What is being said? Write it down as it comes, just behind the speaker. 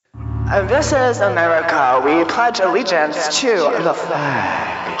And this is America. We pledge allegiance to the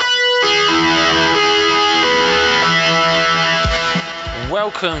flag.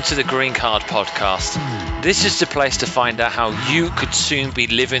 Welcome to the Green Card Podcast. This is the place to find out how you could soon be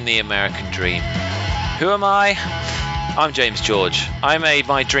living the American dream. Who am I? I'm James George. I made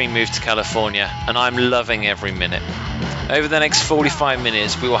my dream move to California and I'm loving every minute. Over the next 45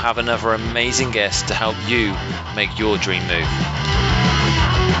 minutes, we will have another amazing guest to help you make your dream move.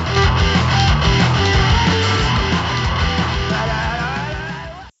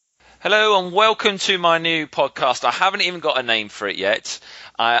 Hello and welcome to my new podcast. I haven't even got a name for it yet.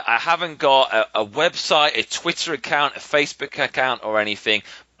 I haven't got a website, a Twitter account, a Facebook account or anything,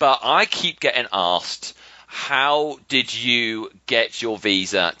 but I keep getting asked, how did you get your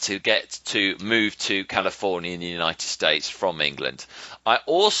visa to move to California in the United States from England? I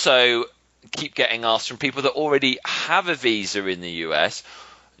also keep getting asked from people that already have a visa in the US,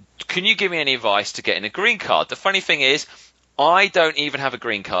 can you give me any advice to getting a green card? The funny thing is, I don't even have a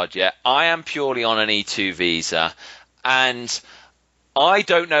green card yet. I am purely on an E2 visa, and I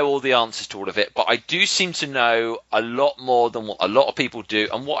don't know all the answers to all of it, but I do seem to know a lot more than what a lot of people do.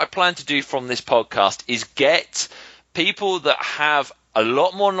 And what I plan to do from this podcast is get people that have a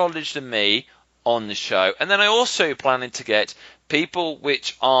lot more knowledge than me on the show. And then I also planning to get people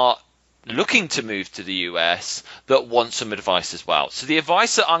which are looking to move to the US that want some advice as well. So the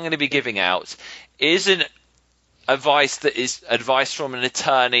advice that I'm going to be giving out isn't advice that is advice from an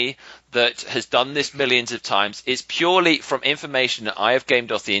attorney that has done this millions of times. It's purely from information that I have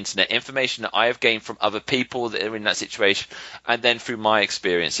gained off the internet, information that I have gained from other people that are in that situation, and then through my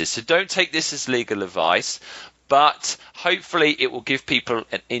experiences. So don't take this as legal advice, but hopefully it will give people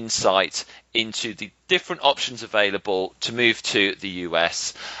an insight into the different options available to move to the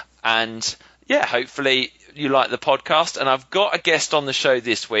US. And yeah, hopefully you like the podcast. And I've got a guest on the show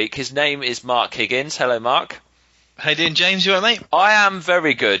this week. His name is Marc Higgins. Hello, Marc. How you doing, James? You all right, mate? I am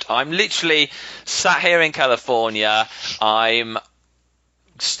very good. I'm literally sat here in California. I'm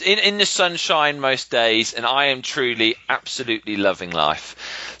in the sunshine most days, and I am truly, absolutely loving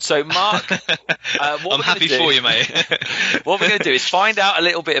life. So, Marc, I'm happy for you, mate. What we're going to do is find out a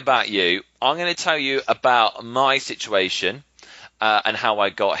little bit about you. I'm going to tell you about my situation and how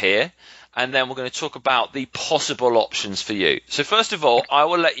I got here. And then we're going to talk about the possible options for you. So, first of all, I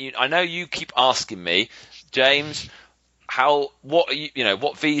will let you. I know you keep asking me, James, what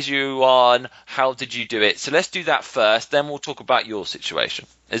visa are you on? How did you do it? So let's do that first. Then we'll talk about your situation.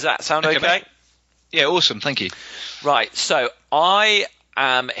 Does that sound okay? Yeah, awesome. Thank you. Right. So I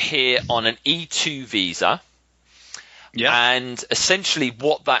am here on an E2 visa. Yeah. And essentially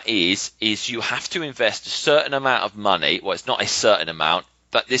what that is you have to invest a certain amount of money. Well, it's not a certain amount,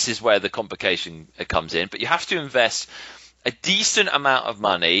 but this is where the complication comes in. But you have to invest a decent amount of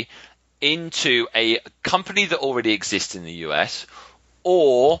money into a company that already exists in the US,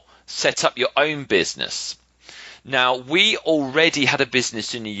 or set up your own business. Now, we already had a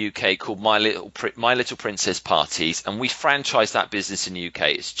business in the UK called My Little Princess Parties, and we franchised that business in the UK.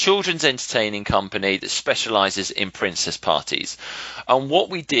 It's a children's entertaining company that specializes in princess parties. And what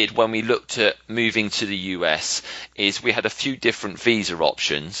we did when we looked at moving to the US is we had a few different visa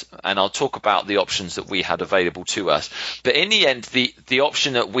options, and I'll talk about the options that we had available to us. But in the end, the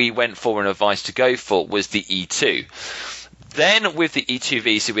option that we went for and advised to go for was the E2. Then with the E2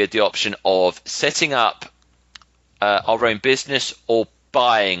 visa, we had the option of setting up our own business or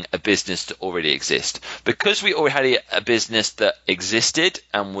buying a business that already exists. Because we already had a business that existed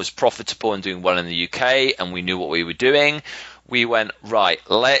and was profitable and doing well in the UK, and we knew what we were doing, we went, right,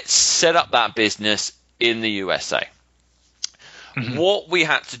 let's set up that business in the USA. Mm-hmm. What we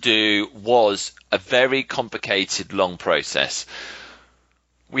had to do was a very complicated, long process.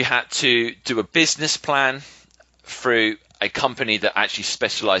 We had to do a business plan through a company that actually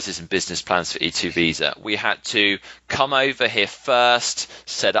specializes in business plans for E2 visa. We had to come over here first,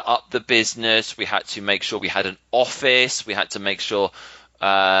 set up the business. We had to make sure we had an office. We had to make sure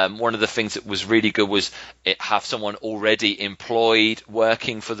one of the things that was really good was have someone already employed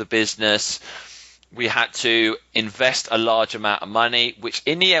working for the business. We had to invest a large amount of money, which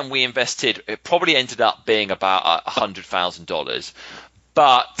in the end we invested, it probably ended up being about $100,000.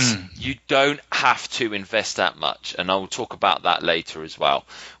 But you don't have to invest that much, and I will talk about that later as well.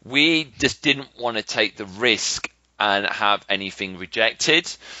 We just didn't want to take the risk and have anything rejected,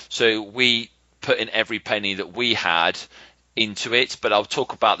 so we put in every penny that we had into it, but I'll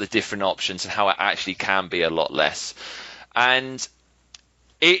talk about the different options and how it actually can be a lot less. And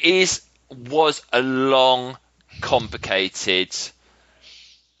it was a long, complicated,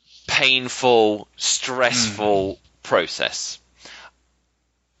 painful, stressful process.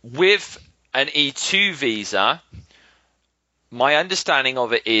 with an E2 visa, my understanding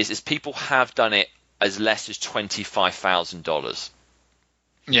of it is people have done it as less as $25,000.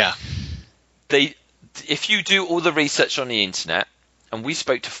 Yeah. If you do all the research on the internet, and we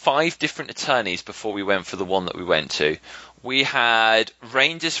spoke to 5 different attorneys before we went for the one that we went to, we had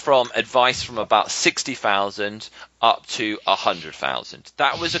ranges from advice from about 60,000 up to 100,000.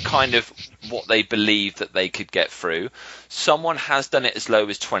 That was a kind of what they believed that they could get through. Someone has done it as low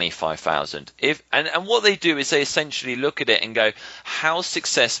as 25,000. And what they do is they essentially look at it and go, how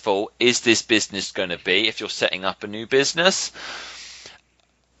successful is this business going to be if you're setting up a new business?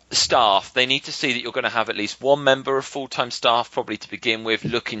 Staff, they need to see that you're going to have at least 1 member of full-time staff probably to begin with,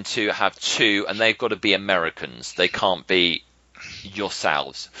 looking to have 2, and they've got to be Americans. They can't be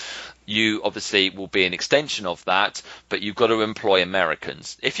yourselves. You obviously will be an extension of that, but you've got to employ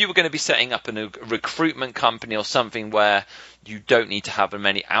Americans. If you were going to be setting up a recruitment company or something where you don't need to have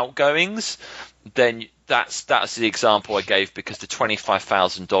many outgoings, then that's the example I gave, because the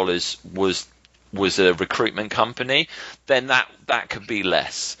 $25,000 was a recruitment company, then that could be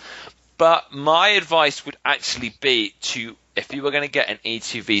less. But my advice would actually be if you were going to get an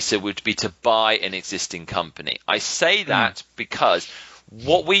E2 visa, would be to buy an existing company. I say that because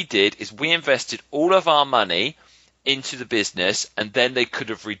what we did is we invested all of our money into the business, and then they could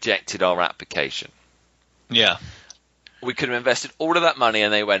have rejected our application. Yeah. We could have invested all of that money,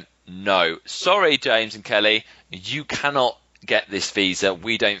 and they went, no, sorry, James and Kelly, you cannot get this visa.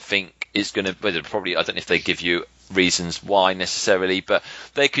 We don't think it's going to, probably, I don't know if they give you reasons why necessarily, but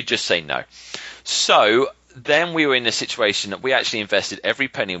they could just say no. So then we were in a situation that we actually invested every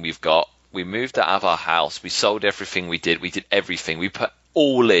penny we've got. We moved out of our house. We sold everything we did. We did everything. We put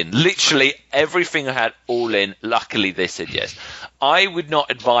all in, literally everything I had all in. Luckily, they said yes. I would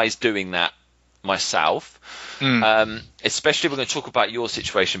not advise doing that myself, especially if we're going to talk about your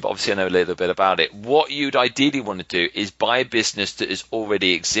situation, but obviously I know a little bit about it. What you'd ideally want to do is buy a business that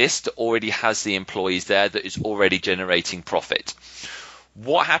already exists, that already has the employees there, that is already generating profit.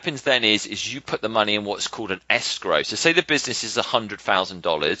 What happens then is you put the money in what's called an escrow. So say the business is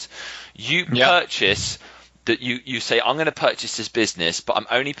 $100,000, you purchase that, you say, I'm going to purchase this business, but I'm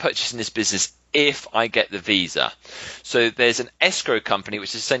only purchasing this business if I get the visa. So there's an escrow company, which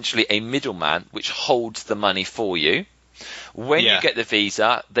is essentially a middleman, which holds the money for you. When you get the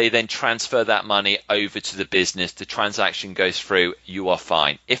visa, they then transfer that money over to the business. The transaction goes through, you are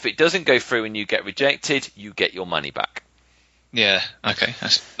fine. If it doesn't go through and you get rejected, you get your money back. Yeah, okay.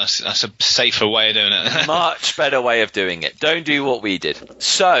 That's a safer way of doing it. Much better way of doing it. Don't do what we did.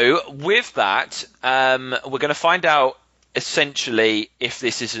 So with that, we're going to find out essentially if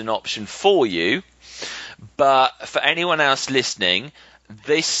this is an option for you. But for anyone else listening,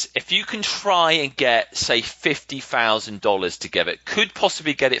 if you can try and get, say, $50,000 together, could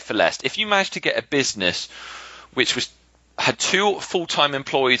possibly get it for less. If you manage to get a business which had 2 full-time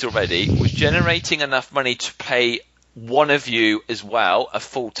employees already, was generating enough money to pay one of you as well a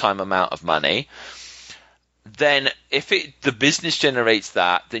full-time amount of money, then if the business generates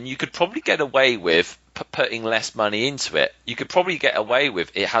that, then you could probably get away with putting less money into it. You could probably get away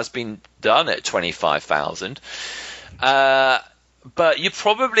with it has been done at $25,000, but you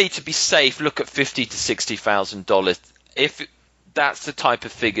probably, to be safe, look at $50,000 to $60,000 if that's the type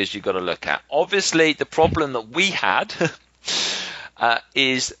of figures you've got to look at. Obviously, the problem that we had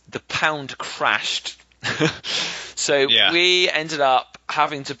is the pound crashed. So we ended up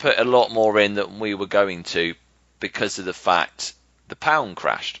having to put a lot more in than we were going to, because of the fact the pound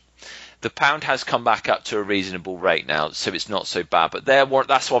crashed. The pound has come back up to a reasonable rate now, so it's not so bad. But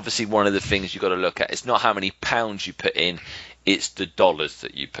that's obviously one of the things you've got to look at. It's not how many pounds you put in, it's the dollars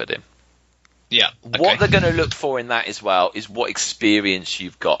that you put in. Yeah. Okay. What they're going to look for in that as well is what experience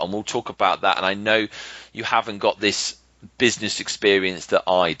you've got, and we'll talk about that. And I know you haven't got this business experience that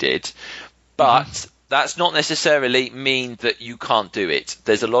I did, but that's not necessarily mean that you can't do it.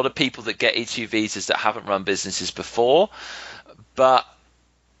 There's a lot of people that get E2 visas that haven't run businesses before,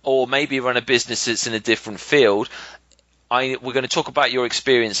 or maybe run a business that's in a different field. We're going to talk about your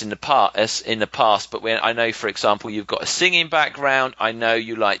experience in the past, but I know, for example, you've got a singing background. I know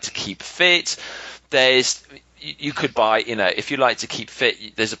you like to keep fit. You could buy, if you like to keep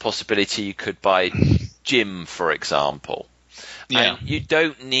fit, there's a possibility you could buy gym, for example. Yeah. And you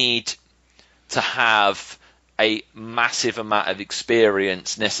don't need to have a massive amount of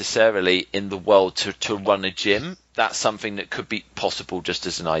experience necessarily in the world to run a gym. That's something that could be possible just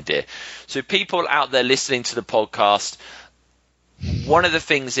as an idea. So people out there listening to the podcast, one of the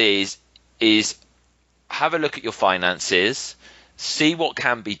things is have a look at your finances, see what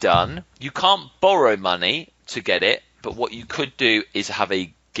can be done. You can't borrow money to get it, but what you could do is have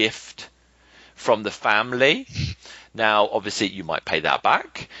a gift from the family. Now, obviously, you might pay that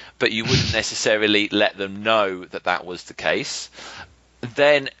back, but you wouldn't necessarily let them know that that was the case.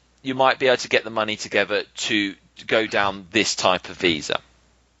 Then you might be able to get the money together to go down this type of visa.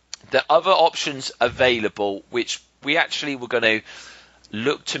 The other options available, which we actually were going to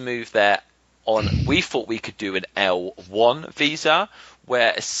look to move there on, we thought we could do an L1 visa,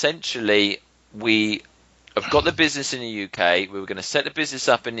 where essentially we have got the business in the UK, we were going to set the business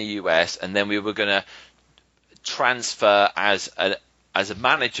up in the US, and then we were going to transfer as a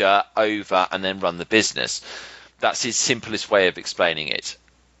manager over and then run the business. That's his simplest way of explaining it.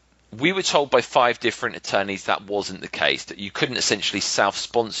 We were told by 5 different attorneys that wasn't the case, that you couldn't essentially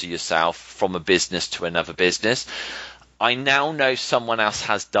self-sponsor yourself from a business to another business. I now know someone else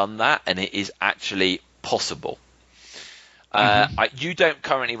has done that, and it is actually possible. You don't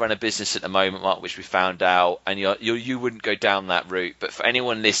currently run a business at the moment, Mark, which we found out, and you wouldn't go down that route. But for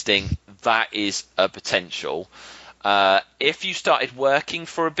anyone listening, that is a potential. If you started working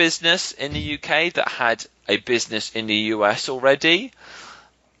for a business in the UK that had a business in the US already,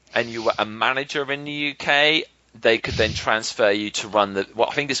 and you were a manager in the UK, they could then transfer you to run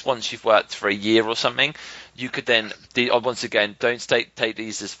I think it's once you've worked for a year or something, you could then, once again, don't take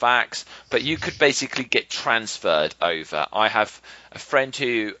these as facts, but you could basically get transferred over. I have a friend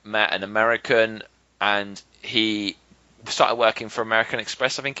who met an American, and he started working for American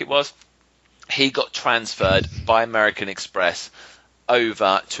Express, I think it was. He got transferred by American Express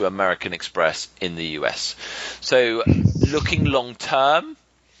over to American Express in the US. So looking long term,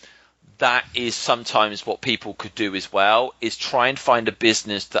 that is sometimes what people could do as well, is try and find a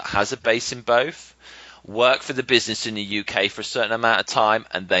business that has a base in both, work for the business in the UK for a certain amount of time,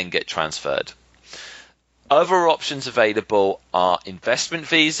 and then get transferred. Other options available are investment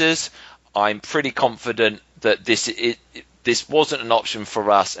visas. I'm pretty confident that this wasn't an option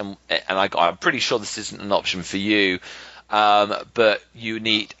for us, and I'm pretty sure this isn't an option for you, but you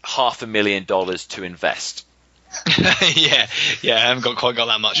need $500,000 to invest. yeah, I haven't quite got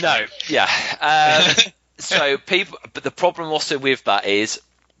that much. No, right. Yeah. So people, but the problem also with that is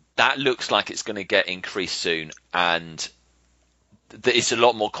that looks like it's going to get increased soon, and it's a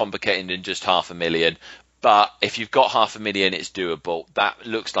lot more complicated than just $500,000. But if you've got $500,000, it's doable. That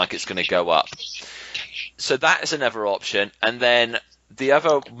looks like it's going to go up. So that is another option. And then the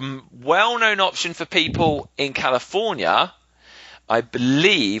other well-known option for people in California, I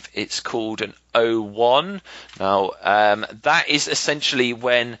believe it's called an O1. Now, that is essentially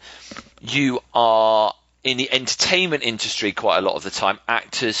when you are in the entertainment industry quite a lot of the time,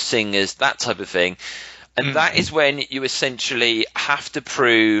 actors, singers, that type of thing. And that is when you essentially have to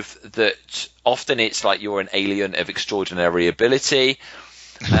prove that often it's like you're an alien of extraordinary ability.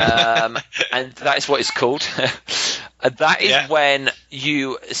 And that is what it's called. That is when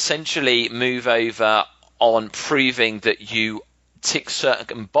you essentially move over on proving that you tick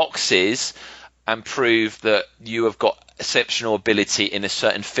certain boxes and prove that you have got exceptional ability in a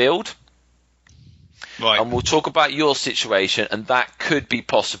certain field. Right. And we'll talk about your situation, and that could be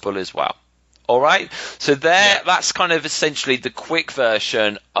possible as well. All right. So that's kind of essentially the quick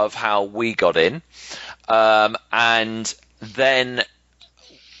version of how we got in. And then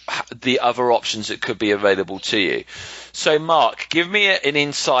the other options that could be available to you. So, Mark, give me an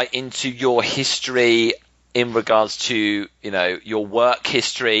insight into your history in regards to, your work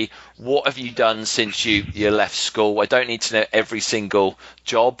history. What have you done since you left school? I don't need to know every single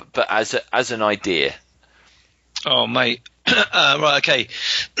job, but as an idea. Oh, mate. Right, okay.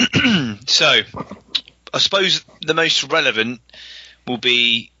 So, I suppose the most relevant will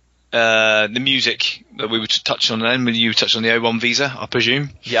be the music that we were touching on then, when you touched on the O1 visa, I presume.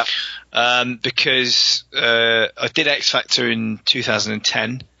 Yeah. Because I did X Factor in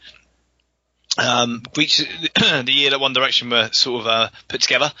 2010. Which the year that One Direction were sort of put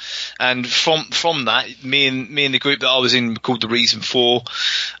together, and from that, me and the group that I was in, called The Reason For,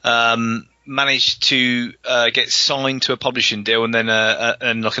 managed to get signed to a publishing deal, and then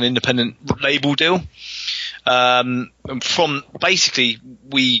and like an independent label deal. And from basically,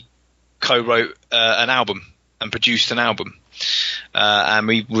 we co-wrote an album and produced an album. And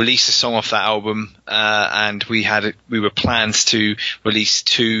we released a song off that album, and we were plans to release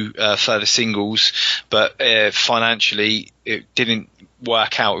 2 further singles, but financially it didn't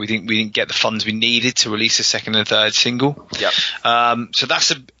work out. We didn't get the funds we needed to release a second and third single. Yep. So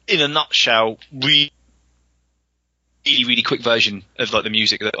that's in a nutshell, really quick version of like the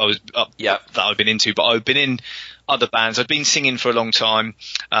music that I was that I've been into. But I've been in other bands. I've been singing for a long time.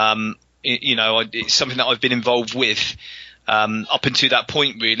 It's something that I've been involved with. up until that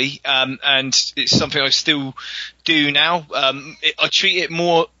point, really. And it's something I still do now. I treat it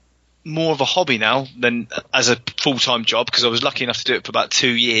more of a hobby now than as a full-time job, because I was lucky enough to do it for about 2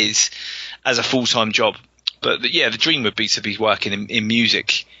 years as a full-time job. But the dream would be to be working in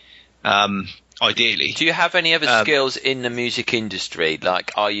music, ideally. Do you have any other skills in the music industry?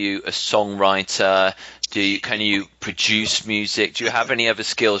 Like, are you a songwriter? Can you produce music? Do you have any other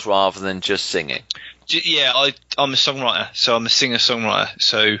skills rather than just singing? Yeah, I'm a songwriter, so I'm a singer-songwriter.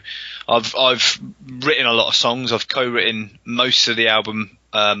 So I've written a lot of songs. I've co-written most of the album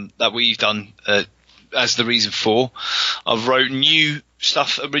that we've done as The Reason For. I've wrote new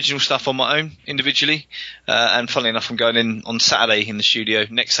stuff, original stuff on my own individually, and funnily enough, I'm going in on Saturday in the studio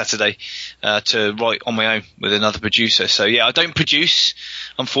next Saturday to write on my own with another producer. So yeah, I don't produce,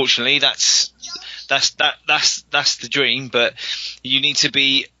 unfortunately. That's the dream, but you need to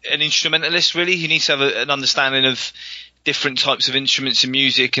be an instrumentalist, really. You need to have an understanding of different types of instruments and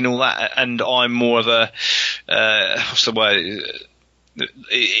music and all that. And I'm more of a what's the word?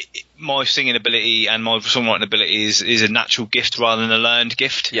 My singing ability and my songwriting ability is a natural gift rather than a learned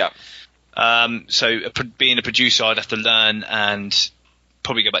gift. Yeah. So being a producer, I'd have to learn and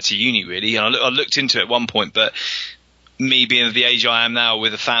probably go back to uni, really. And I looked into it at one point, but me being of the age I am now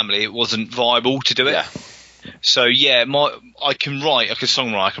with a family, it wasn't viable to do it. Yeah. So yeah, I can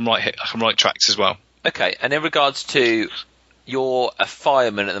songwrite, I can write tracks as well. Okay, and in regards to, you're a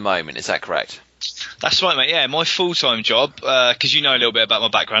fireman at the moment, is that correct? That's right, mate. Yeah, my full-time job, because you know a little bit about my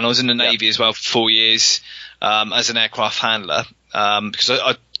background. I was in the Navy as well for 4 years as an aircraft handler. Because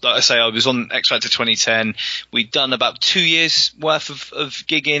like I say, I was on X Factor 2010. We'd done about 2 years worth of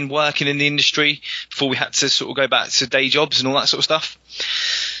gigging, working in the industry before we had to sort of go back to day jobs and all that sort of stuff.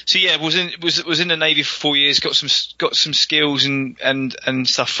 So yeah, was in the Navy for 4 years, got some skills and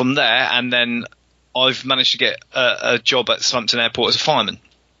stuff from there, and then I've managed to get a job at Southampton Airport as a fireman.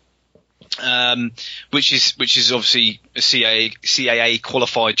 Which is obviously a CAA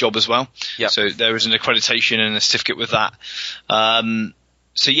qualified job as well. Yep. So there is an accreditation and a certificate with that.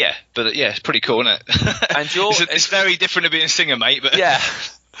 So yeah, but yeah, it's pretty cool, isn't it? And it's very different to being a singer, mate. But yeah.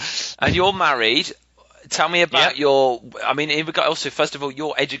 And you're married. Tell me about also, first of all,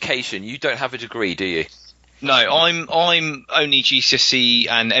 your education. You don't have a degree, do you? No, I'm only GCSE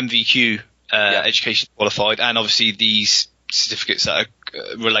and MVQ education qualified, and obviously these certificates that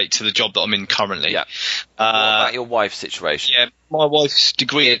relate to the job that I'm in currently. Yeah. What about your wife's situation? Yeah, my wife's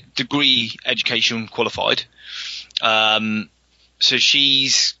degree education qualified. So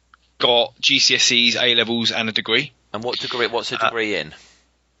she's got GCSEs, A levels, and a degree. And what degree? What's her degree in?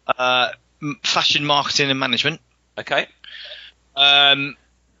 Fashion marketing and management. Okay. And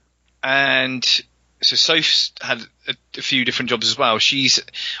so Soph's had a few different jobs as well. She's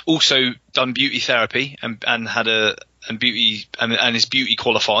also done beauty therapy and is beauty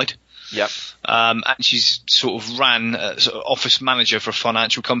qualified. Yep. And she's sort of ran sort of office manager for a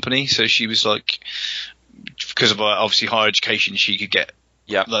financial company. So she was like, because of her obviously higher education, she could get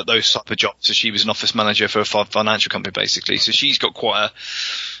those type of jobs. So she was an office manager for a financial company, basically. So she's got quite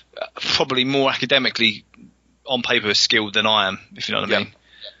probably more academically on paper skilled than I am, if you know what I mean.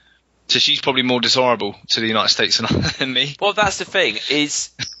 So she's probably more desirable to the United States than me. Well, that's the thing,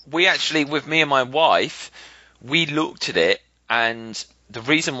 is we actually, with me and my wife, we looked at it, and the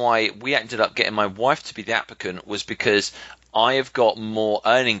reason why we ended up getting my wife to be the applicant was because I have got more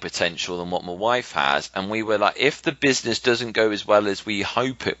earning potential than what my wife has, and we were like, if the business doesn't go as well as we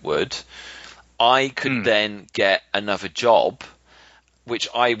hope it would, I could then get another job, which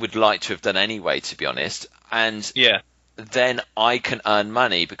I would like to have done anyway, to be honest, and then I can earn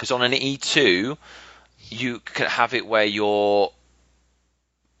money, because on an E2 you can have it where your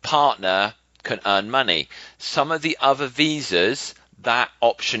partner can earn money. Some of the other visas, that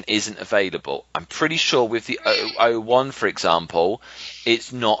option isn't available. I'm pretty sure with the O1, for example,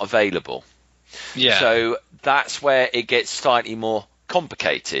 it's not available. Yeah. So that's where it gets slightly more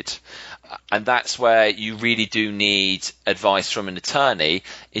complicated. And that's where you really do need advice from an attorney.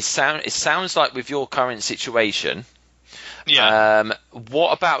 It sounds like with your current situation,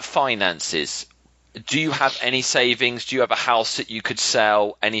 what about finances? Do you have any savings? Do you have a house that you could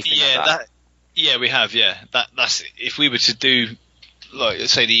sell? Anything like that? Yeah, we have. Yeah, that's if we were to do, like,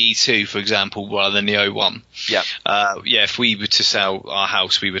 let's say the E2, for example, rather than the O1. Yeah. If we were to sell our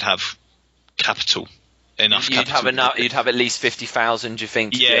house, we would have capital. Enough you'd capital. Have enough. You'd have at least 50,000. Do you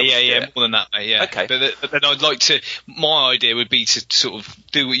think? Yeah, more than that, mate. Yeah. Okay. But then I'd like to. My idea would be to sort of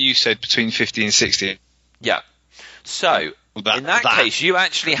do what you said, between 50 and 60. Yeah. So in that case, you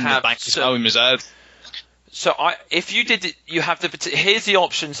actually have own reserve. So if you did, you have here's the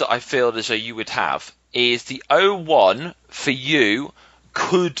options that I feel as though you would have. is the 01 for you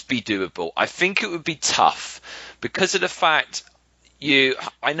could be doable. I think it would be tough because of the fact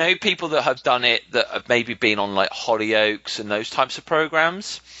I know people that have done it that have maybe been on like Hollyoaks and those types of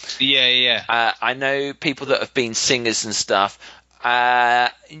programs. Yeah. I know people that have been singers and stuff.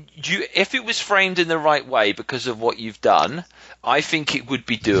 If it was framed in the right way because of what you've done, I think it would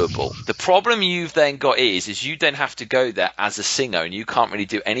be doable. The problem you've then got is you then have to go there as a singer and you can't really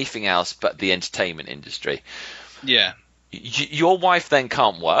do anything else but the entertainment industry. Yeah. Your wife then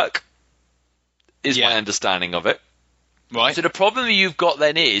can't work, is my understanding of it. Right. So the problem you've got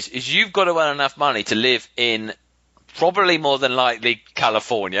then is you've got to earn enough money to live in probably more than likely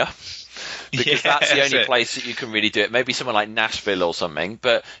California. Because that's the only place that you can really do it. Maybe somewhere like Nashville or something,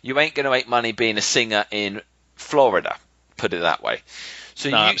 but you ain't going to make money being a singer in Florida, put it that way.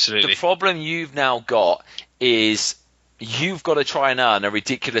 So absolutely. The problem you've now got is you've got to try and earn a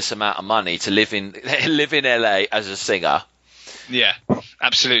ridiculous amount of money to live in LA as a singer. Yeah,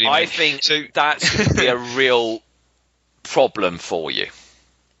 absolutely. I think that's going to be a real problem for you.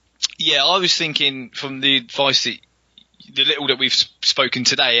 Yeah, I was thinking from the advice that the little that we've spoken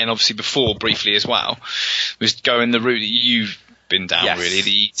today, and obviously before briefly as well, was going the route that you've been down, really,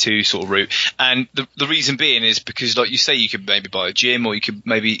 the E2 sort of route. And the reason being is because, like you say, you could maybe buy a gym, or you could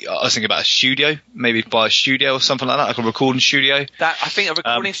maybe, I was thinking about a studio, maybe buy a studio or something like that, like a recording studio. I think a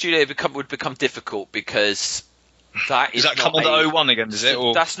recording studio would become difficult because that is. Does that come on the 01 again? Does it?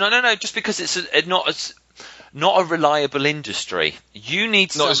 Or? That's no. Just because it's not a reliable industry. You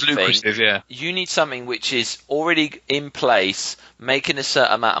need something. Not as lucrative, yeah. You need something which is already in place, making a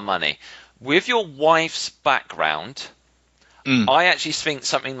certain amount of money. With your wife's background, I actually think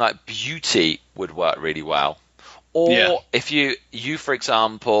something like beauty would work really well. Or if you for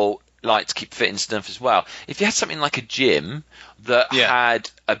example, like to keep fit and stuff as well. If you had something like a gym that had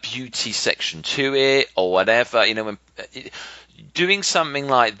a beauty section to it or whatever, doing something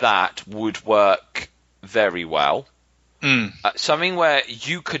like that would work very well. Something where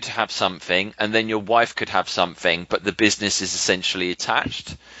you could have something and then your wife could have something, but the business is essentially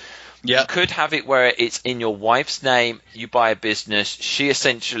attached. You could have it where it's in your wife's name, you buy a business, she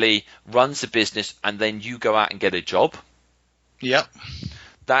essentially runs the business, and then you go out and get a job.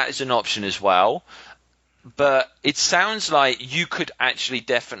 That is an option as well. But it sounds like you could actually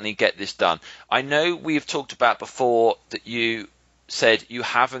definitely get this done. I know we've talked about before that you said you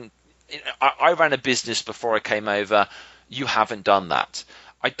haven't. I ran a business before I came over. You haven't done that.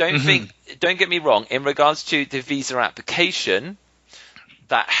 I don't think, don't get me wrong, in regards to the visa application,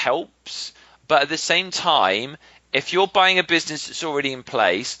 that helps. But at the same time, if you're buying a business that's already in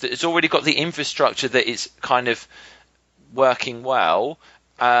place, that has already got the infrastructure that is kind of working well,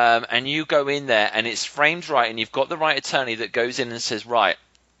 and you go in there and it's framed right and you've got the right attorney that goes in and says, right,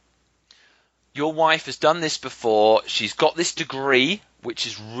 your wife has done this before, she's got this degree, which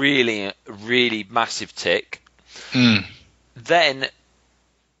is really, really massive tick, then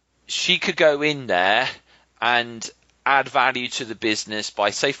she could go in there and add value to the business by,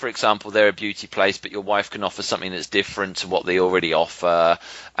 say, for example, they're a beauty place, but your wife can offer something that's different to what they already offer,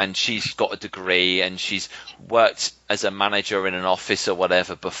 and she's got a degree and she's worked as a manager in an office or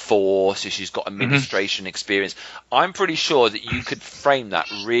whatever before, so she's got administration experience. I'm pretty sure that you could frame that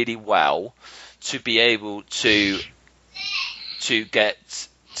really well to be able to get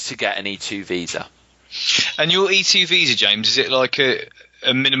an E2 visa. And your E2 visa, James, is it like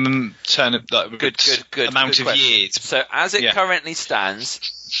a minimum term, like good amount of question. years? So as it currently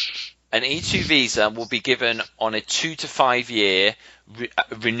stands, an E2 visa will be given on a 2 to 5 year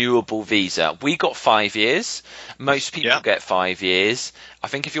renewable visa. We got 5 years. Most people get 5 years. I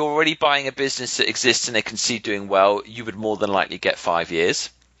think if you're already buying a business that exists and they can see doing well, you would more than likely get 5 years.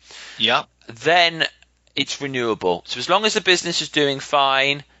 Then it's renewable. So as long as the business is doing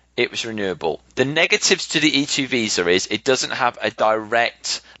fine, it was renewable. The negatives to the E2 visa is it doesn't have a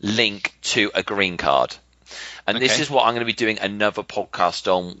direct link to a green card. And this is what I'm going to be doing another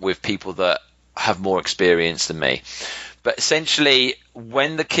podcast on with people that have more experience than me. But essentially,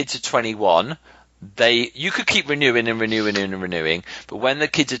 when the kids are 21, you could keep renewing and renewing. But when the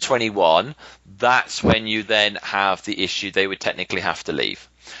kids are 21, that's when you then have the issue. They would technically have to leave.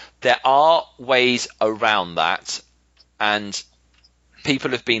 There are ways around that, and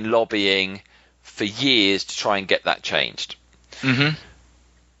people have been lobbying for years to try and get that changed.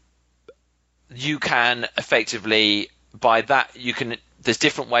 You can effectively, by that, there's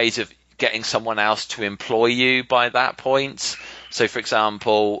different ways of getting someone else to employ you by that point. So, for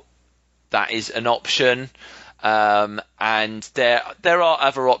example, that is an option. And there are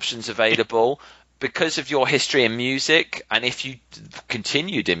other options available. because of your history in music, and if you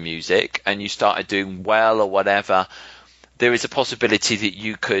continued in music and you started doing well or whatever, there is a possibility that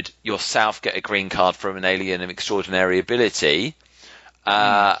you could yourself get a green card from an alien of extraordinary ability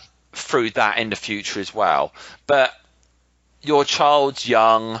through that in the future as well. But your child's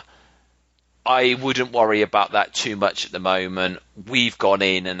young. I wouldn't worry about that too much at the moment. We've gone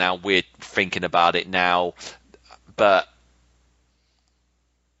in and now we're thinking about it now. But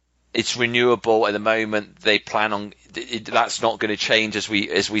it's renewable at the moment. They plan on that's not going to change as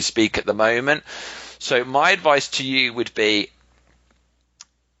we speak at the moment. So my advice to you would be,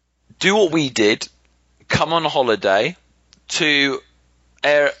 do what we did. Come on a holiday to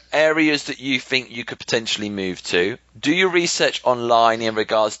areas that you think you could potentially move to. Do your research online in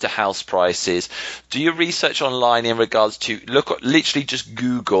regards to house prices. Do your research online in regards to literally just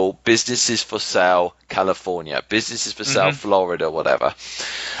Google businesses for sale California, businesses for sale Florida, whatever,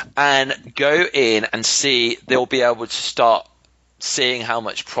 and go in and see. They'll be able to start seeing how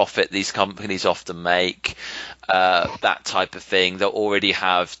much profit these companies often make, that type of thing. They'll already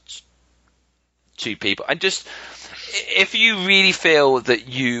have two people, and just if you really feel that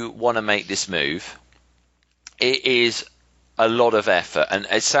you want to make this move, it is a lot of effort, and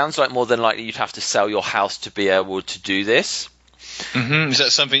it sounds like more than likely you'd have to sell your house to be able to do this. Is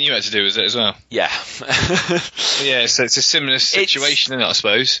that something you had to do, is it, as well? Yeah. Yeah, so it's a similar situation, isn't it, I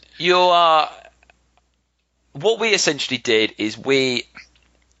suppose? What we essentially did is for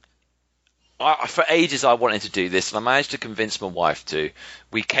ages I wanted to do this, and I managed to convince my wife to.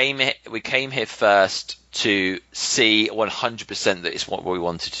 We came here first to see 100% that it's what we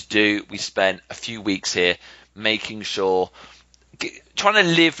wanted to do. We spent a few weeks here making sure, trying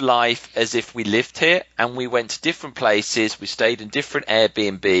to live life as if we lived here, and we went to different places. We stayed in different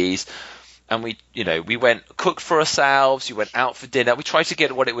Airbnbs, and we went cooked for ourselves. We went out for dinner. We tried to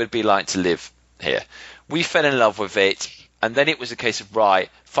get what it would be like to live here. We fell in love with it, and then it was a case of, right,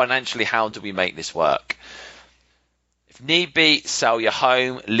 financially, how do we make this work? If need be, sell your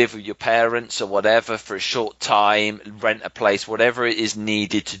home, live with your parents or whatever for a short time, rent a place, whatever it is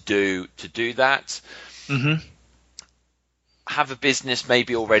needed to do that. Have a business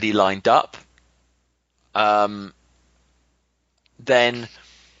maybe already lined up. Then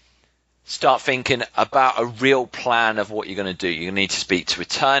start thinking about a real plan of what you're going to do. You're going to need to speak to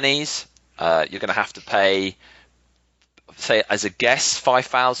attorneys. You're going to have to pay, say, as a guest,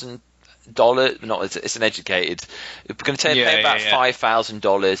 $5,000. Not as it's an educated. You're going to pay about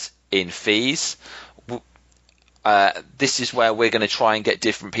 $5,000 in fees. This is where we're going to try and get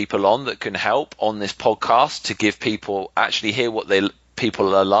different people on that can help on this podcast to give people actually hear what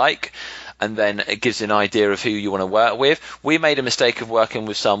people are like, and then it gives an idea of who you want to work with. We made a mistake of working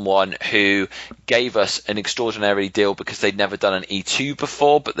with someone who gave us an extraordinary deal because they'd never done an E2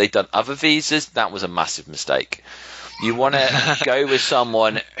 before, but they'd done other visas. That was a massive mistake. You want to go with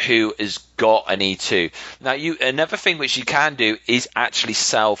someone who has got an E2. Now, another thing which you can do is actually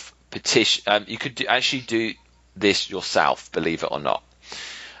self-petition. You could actually do this yourself, believe it or not.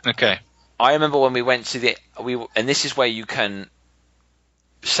 Okay. I remember when we went to and this is where you can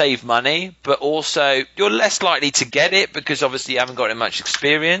save money, but also you're less likely to get it because obviously you haven't got much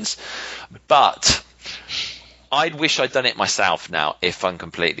experience. But I'd wish I'd done it myself now, if I'm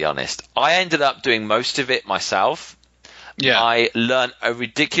completely honest. I ended up doing most of it myself. Yeah. I learned a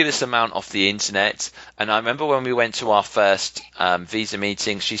ridiculous amount off the internet, and I remember when we went to our first visa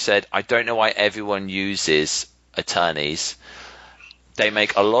meeting, she said, I don't know why everyone uses attorneys. They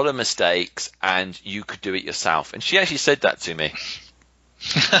make a lot of mistakes, and you could do it yourself. And she actually said that to me.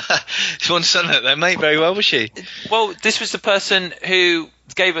 She wants to it, though, mate. Very well, was she? Well, this was the person who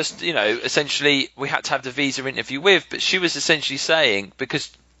gave us, essentially we had to have the visa interview with, but she was essentially saying,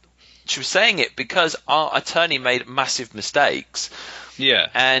 because our attorney made massive mistakes. Yeah.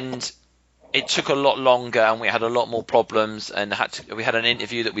 And it took a lot longer, and we had a lot more problems, and we had an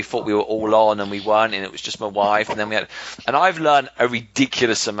interview that we thought we were all on, and we weren't, and it was just my wife, and then and I've learned a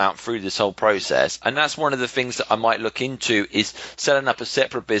ridiculous amount through this whole process, and that's one of the things that I might look into, is setting up a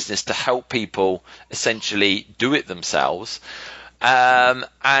separate business to help people essentially do it themselves. And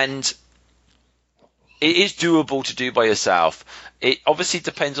it is doable to do by yourself. It obviously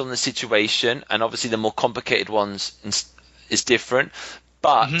depends on the situation, and obviously the more complicated ones is different.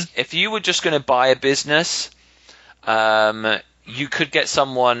 But if you were just going to buy a business, you could get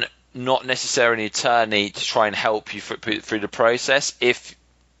someone, not necessarily an attorney, to try and help you through the process if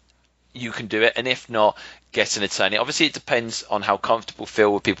you can do it, and if not, get an attorney. Obviously, it depends on how comfortable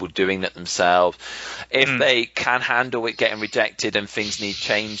feel with people doing it themselves. If they can handle it getting rejected and things need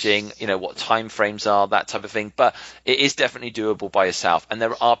changing, what time frames are, that type of thing. But it is definitely doable by yourself, and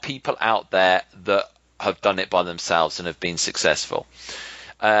there are people out there that have done it by themselves and have been successful.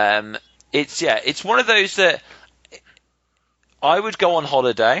 It's one of those that I would go on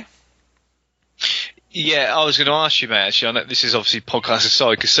holiday. Yeah, I was going to ask you, mate. Actually, I know this is obviously podcast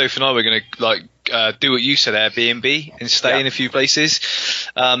aside, because Sophie and I were going to do what you said, Airbnb, and stay in a few places.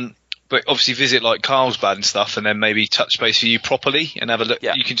 But obviously visit like Carlsbad and stuff, and then maybe touch base with you properly and have a look.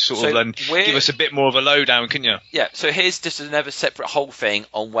 Yeah. You can sort of then give us a bit more of a lowdown, couldn't you? Yeah. So here's just another separate whole thing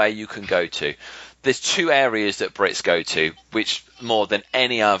on where you can go to. There's 2 areas that Brits go to, which more than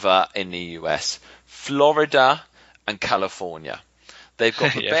any other in the US: Florida and California. They've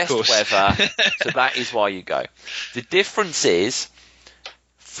got the best weather, so that is why you go. The difference is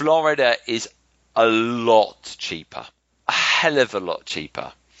Florida is a lot cheaper, a hell of a lot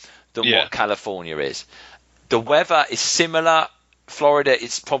cheaper than what California is. The weather is similar. Florida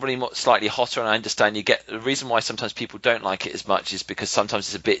is probably slightly hotter, and I understand the reason why sometimes people don't like it as much is because sometimes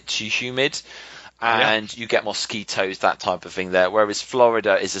it's a bit too humid, and you get mosquitoes, that type of thing there, whereas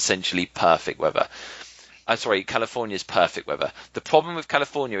Florida is essentially perfect weather. California is perfect weather. The problem with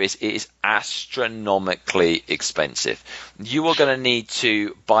California is it is astronomically expensive. You are going to need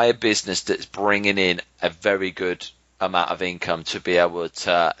to buy a business that's bringing in a very good amount of income to be able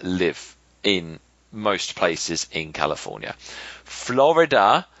to live in most places in California.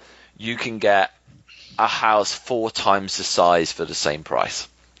 Florida, you can get a house 4 times the size for the same price.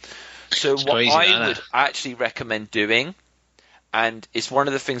 So what I would actually recommend doing, and it's one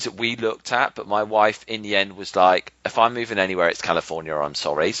of the things that we looked at, but my wife in the end was like, if I'm moving anywhere, it's California, I'm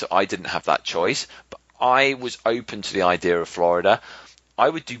sorry. So I didn't have that choice, but I was open to the idea of Florida. I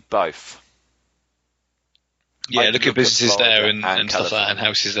would do both. Yeah, look at businesses there and stuff like that, and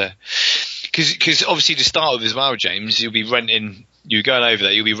houses there. Because obviously to start with as well, James, you'll be renting, you're going over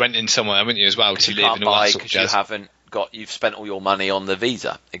there, you'll be renting somewhere, haven't you, as well, to live and all that sort of jazz. You've spent all your money on the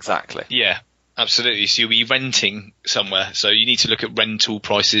visa. Exactly. Yeah. Absolutely. So you'll be renting somewhere. So you need to look at rental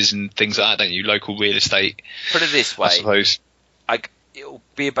prices and things like that, don't you? Local real estate. Put it this way. I suppose. It'll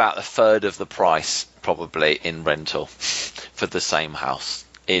be about a third of the price probably in rental for the same house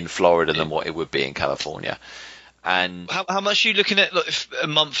in Florida than what it would be in California. And how much are you looking at? Look, a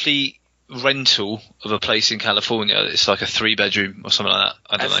monthly rental of a place in California? It's like a 3-bedroom or something like that.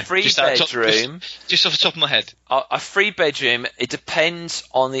 I don't know. 3-bedroom. Just off the top of my head. A 3-bedroom. It depends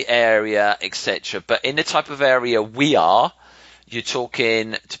on the area, etc. But in the type of area we are, you're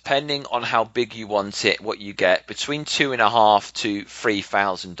talking, depending on how big you want it, what you get between $2,500 to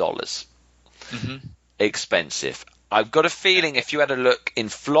 $3,000. Expensive. I've got a feeling if you had a look in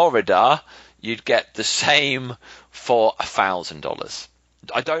Florida, you'd get the same for $1,000.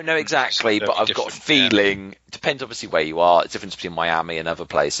 I don't know exactly, but I've got a feeling. Depends obviously where you are. It's different between Miami and other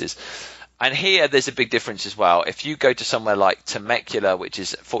places. And here there's a big difference as well. If you go to somewhere like Temecula, which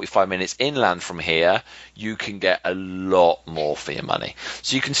is 45 minutes inland from here, you can get a lot more for your money.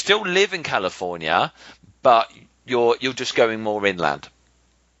 So you can still live in California, but you're just going more inland.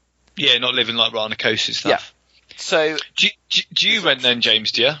 Yeah, not living like right on the coast and stuff. Yeah. So do you rent then,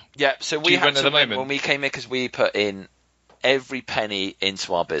 James? Do you? Yeah. So we had to rent when we came in because we put in every penny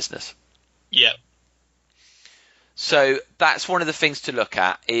into our business. Yeah. So that's one of the things to look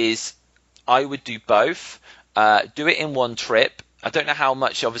at is I would do both. Do it in one trip. I don't know how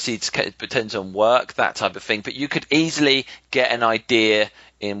much, obviously it depends on work, that type of thing, but you could easily get an idea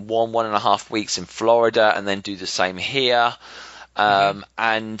in 1.5 weeks in Florida and then do the same here.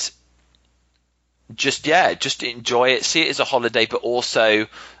 And just enjoy it, see it as a holiday, but also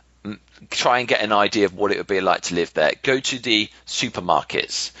try and get an idea of what it would be like to live there. Go to the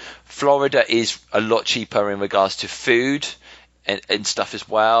supermarkets. Florida is a lot cheaper in regards to food and stuff as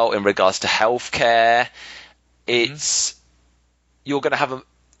well, in regards to healthcare. You're going to have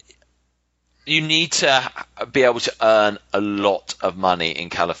you need to be able to earn a lot of money in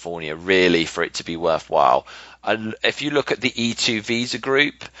California, really, for it to be worthwhile. If you look at the E2 visa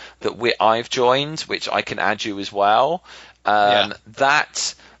group that I've joined, which I can add you as well,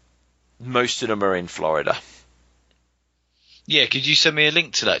 that most of them are in Florida. Yeah, could you send me a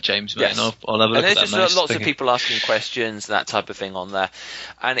link to that, James? Mate? Yes. And I'll have a look at that. And there's just lots of people asking questions, that type of thing on there.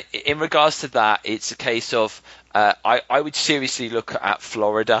 And in regards to that, it's a case of I would seriously look at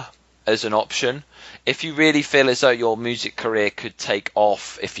Florida as an option. If you really feel as though your music career could take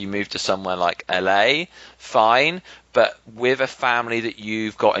off if you move to somewhere like LA, fine. But with a family that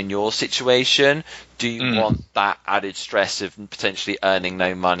you've got in your situation, do you want that added stress of potentially earning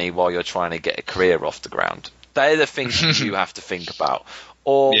no money while you're trying to get a career off the ground? They're the things that you have to think about.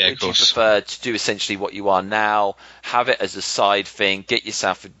 Or would you prefer to do essentially what you are now, have it as a side thing, get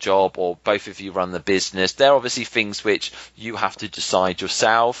yourself a job, or both of you run the business? They're obviously things which you have to decide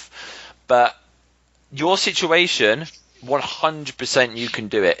yourself. But your situation, 100% you can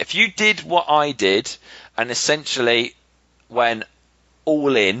do it. If you did what I did and essentially went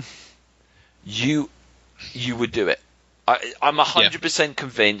all in, you would do it. I'm 100%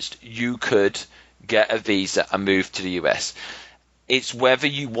 convinced you could get a visa and move to the US. It's whether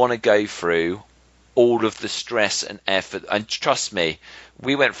you want to go through all of the stress and effort. And trust me,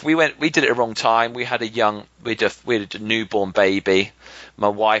 we did it the wrong time. We had we had a newborn baby. My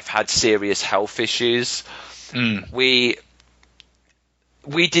wife had serious health issues. We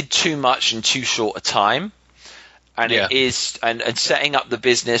did too much in too short a time. And it is, and setting up the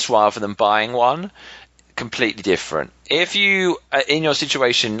business rather than buying one, completely different. If you are in your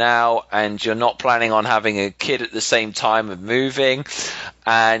situation now and you're not planning on having a kid at the same time of moving,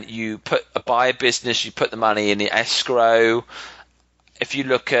 and you buy a business, you put the money in the escrow. If you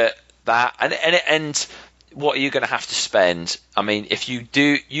look at that, and what are you going to have to spend? I mean, if you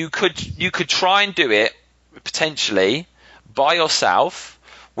do, you could try and do it potentially by yourself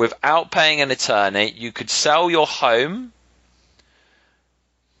without paying an attorney. You could sell your home.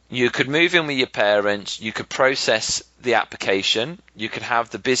 You could move in with your parents. You could process the application. You could have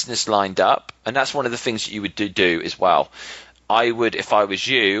the business lined up. And that's one of the things that you would do as well. I would, if I was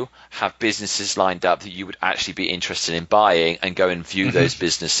you, have businesses lined up that you would actually be interested in buying and go and view those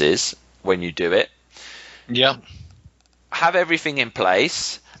businesses when you do it. Yeah. Have everything in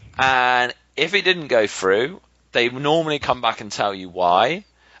place. And if it didn't go through, they normally come back and tell you why.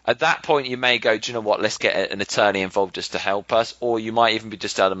 At that point, you may go, do you know what, let's get an attorney involved just to help us. Or you might even be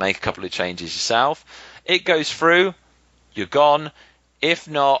just able to make a couple of changes yourself. It goes through, you're gone. If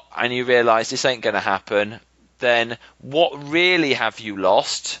not, and you realise this ain't going to happen, then what really have you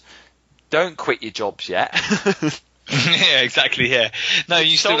lost? Don't quit your jobs yet. Yeah, exactly, yeah. No,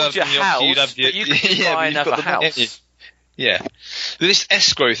 you still have your house, you'd have but you could buy another house. Yeah. This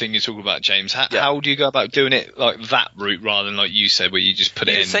escrow thing you're talking about, James, how do you go about doing it like that route rather than like you said, where you just put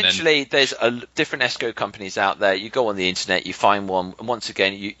it in? Essentially, there's different escrow companies out there. You go on the internet, you find one, and once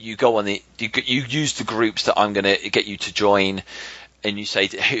again, you go on you use the groups that I'm going to get you to join, and you say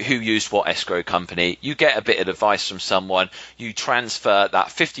who used what escrow company. You get a bit of advice from someone. You transfer that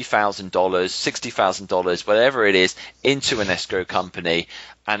 $50,000, $60,000, whatever it is, into an escrow company,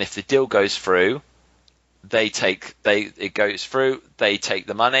 and if the deal goes through, it goes through, they take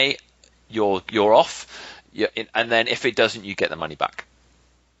the money, you're off, and then if it doesn't, you get the money back.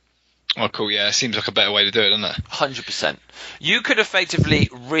 Oh, cool, yeah, it seems like a better way to do it, doesn't it? 100%. You could effectively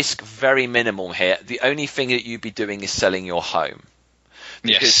risk very minimal here. The only thing that you'd be doing is selling your home.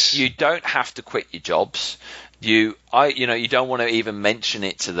 Because you don't have to quit your jobs. You don't want to even mention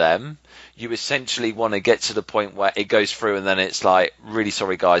it to them. You essentially want to get to the point where it goes through and then it's like, really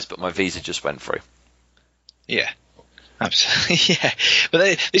sorry guys, but my visa just went through. Yeah, absolutely. Yeah, but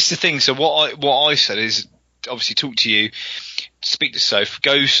this is the thing. So what I said is obviously talk to you, speak to Soph,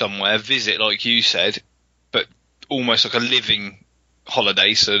 go somewhere, visit like you said, but almost like a living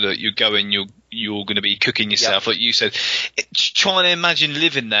holiday, so that you're going, you're going to be cooking yourself, like you said. Trying to imagine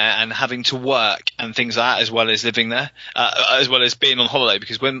living there and having to work and things like that, as well as living there, as well as being on holiday.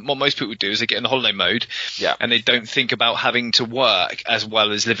 Because what most people do is they get in the holiday mode, and they don't think about having to work as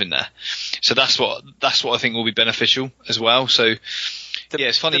well as living there. So that's what I think will be beneficial as well. So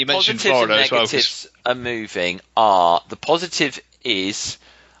it's funny you mentioned Florida as well. The positives are moving. The positive is,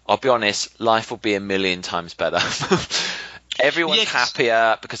 I'll be honest, life will be a million times better. Everyone's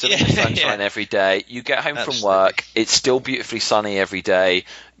happier because of the sunshine every day. You get home from work, it's still beautifully sunny every day.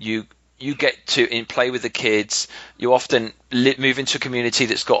 You get to play with the kids. You often move into a community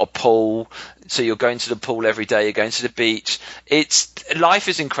that's got a pool, so you're going to the pool every day. You're going to the beach. Life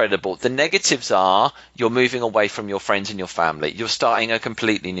is incredible. The negatives are you're moving away from your friends and your family. You're starting a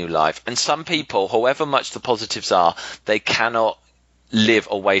completely new life. And some people, however much the positives are, they cannot live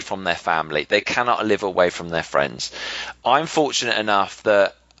away from their family. They cannot live away from their friends. I'm fortunate enough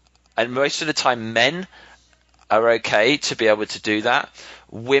that, and most of the time men are okay to be able to do that.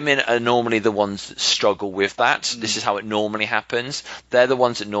 Women are normally the ones that struggle with that. This is how it normally happens. They're the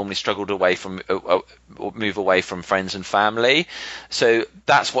ones that normally move away from friends and family. So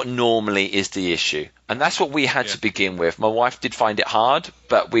that's what normally is the issue. And that's what we had to begin with. My wife did find it hard,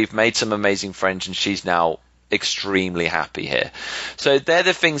 but we've made some amazing friends, and she's now extremely happy here. So they're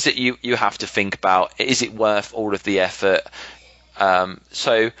the things that you have to think about. Is it worth all of the effort?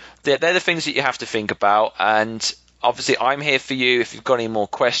 So they're the things that you have to think about. And obviously, I'm here for you. If you've got any more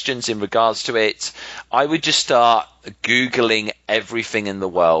questions in regards to it, I would just start Googling everything in the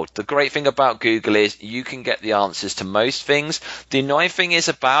world. The great thing about Google is you can get the answers to most things. The annoying thing is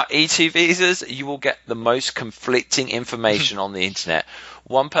about E2 visas, you will get the most conflicting information on the internet.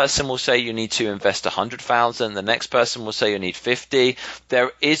 One person will say you need to invest 100,000. The next person will say you need 50.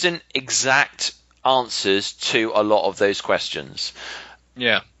 There isn't exact answers to a lot of those questions.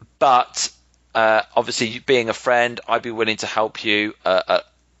 Yeah. But obviously, being a friend, I'd be willing to help you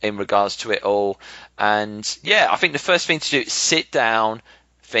in regards to it all. And yeah, I think the first thing to do is sit down,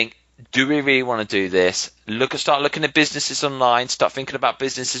 think, do we really want to do this? Start looking at businesses online, start thinking about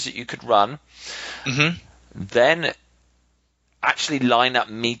businesses that you could run. Mm-hmm. Then actually line up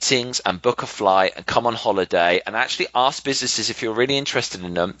meetings and book a flight and come on holiday and actually ask businesses if you're really interested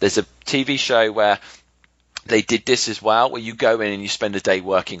in them. There's a TV show where they did this as well, where you go in and you spend a day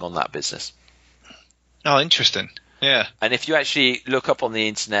working on that business. Oh, interesting. Yeah. And if you actually look up on the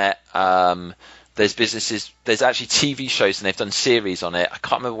internet, there's actually TV shows, and they've done series on it. I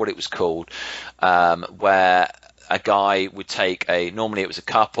can't remember what it was called, where a guy would take normally it was a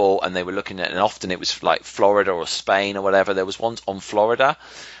couple, and they were looking at, and often it was like Florida or Spain or whatever. There was one on Florida,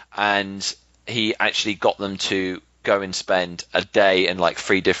 and he actually got them to go and spend a day in like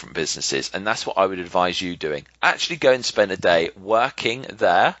 3 different businesses. And that's what I would advise you doing. Actually go and spend a day working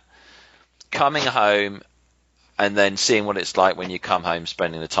there, coming home, and then seeing what it's like when you come home,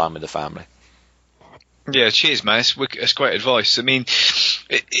 spending the time with the family. Yeah, cheers, man. That's great advice. I mean,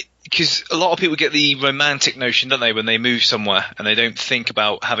 because a lot of people get the romantic notion, don't they, when they move somewhere and they don't think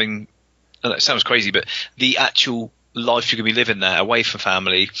about having, it sounds crazy, but the actual life you're going to be living there, away from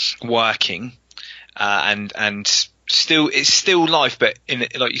family, working, and still, it's still life, but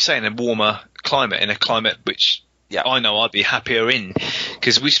like you say, in a warmer climate, in a climate which I know I'd be happier in,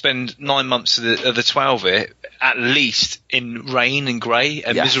 because we spend 9 months of the 12 here at least in rain and grey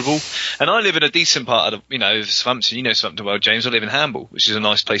and miserable. And I live in a decent part of Southampton. You know Southampton well, James. I live in Hamble, which is a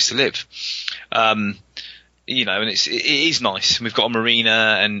nice place to live. And it is nice. We've got a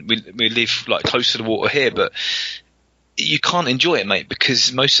marina, and we live like close to the water here, but you can't enjoy it, mate,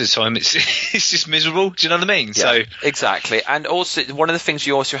 because most of the time it's just miserable. Do you know what I mean? Yeah, so exactly. And also, one of the things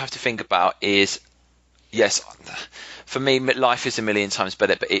you also have to think about is, yes, for me, life is a million times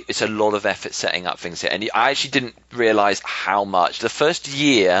better, but it's a lot of effort setting up things here. And I actually didn't realize how much. The first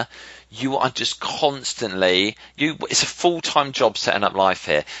year, you are just constantly, it's a full-time job setting up life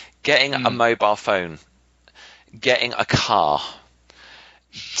here. Getting a mobile phone, getting a car,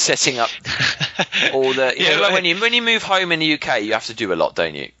 setting up all the, when you move home in the UK, you have to do a lot,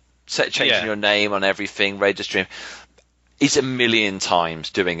 don't you? Changing your name on everything, registering. It's a million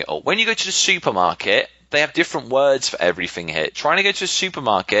times doing it all. When you go to the supermarket, they have different words for everything here. Trying to go to a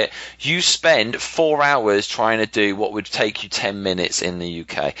supermarket, you spend 4 hours trying to do what would take you 10 minutes in the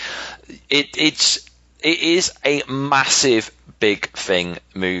UK. It is a massive, big thing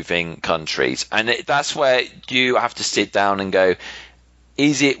moving countries. And that's where you have to sit down and go,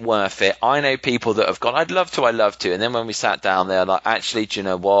 is it worth it? I know people that have gone, I'd love to. And then when we sat down, they're like, actually, do you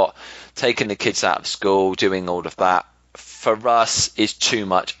know what? Taking the kids out of school, doing all of that, for us is too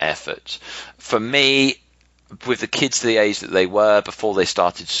much effort. For me, with the kids the age that they were before they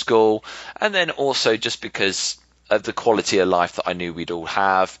started school, and then also just because of the quality of life that I knew we'd all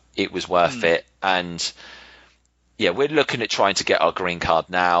have, it was worth it. And yeah, we're looking at trying to get our green card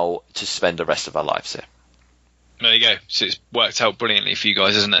now to spend the rest of our lives here. There you go. So it's worked out brilliantly for you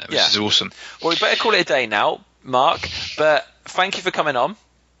guys, isn't it? Which is awesome. Well, we better call it a day now, Mark, but thank you for coming on.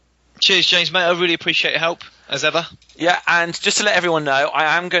 Cheers, James, mate. I really appreciate your help, as ever. Yeah, and just to let everyone know,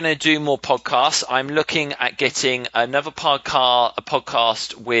 I am going to do more podcasts. I'm looking at getting another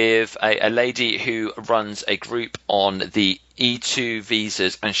podcast with a lady who runs a group on the E2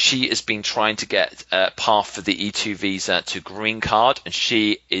 visas, and she has been trying to get a path for the E2 visa to green card, and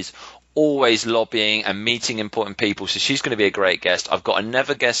she is always lobbying and meeting important people, so she's going to be a great guest. I've got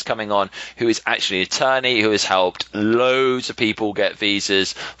another guest coming on who is actually an attorney who has helped loads of people get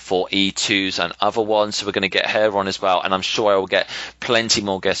visas for E2s and other ones, so we're going to get her on as well, and I'm sure I will get plenty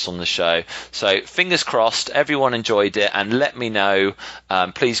more guests on the show. So fingers crossed everyone enjoyed it, and let me know.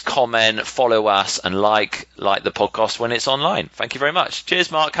 Please comment, follow us, and like the podcast when it's online. Thank you very much.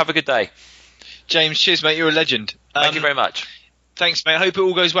 Cheers, Mark. Have a good day. James, cheers, mate. You're a legend. Thank you very much. Thanks, mate. I hope it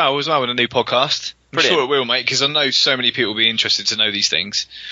all goes well as well with a new podcast. I'm Brilliant. sure it will, mate, because I know so many people will be interested to know these things.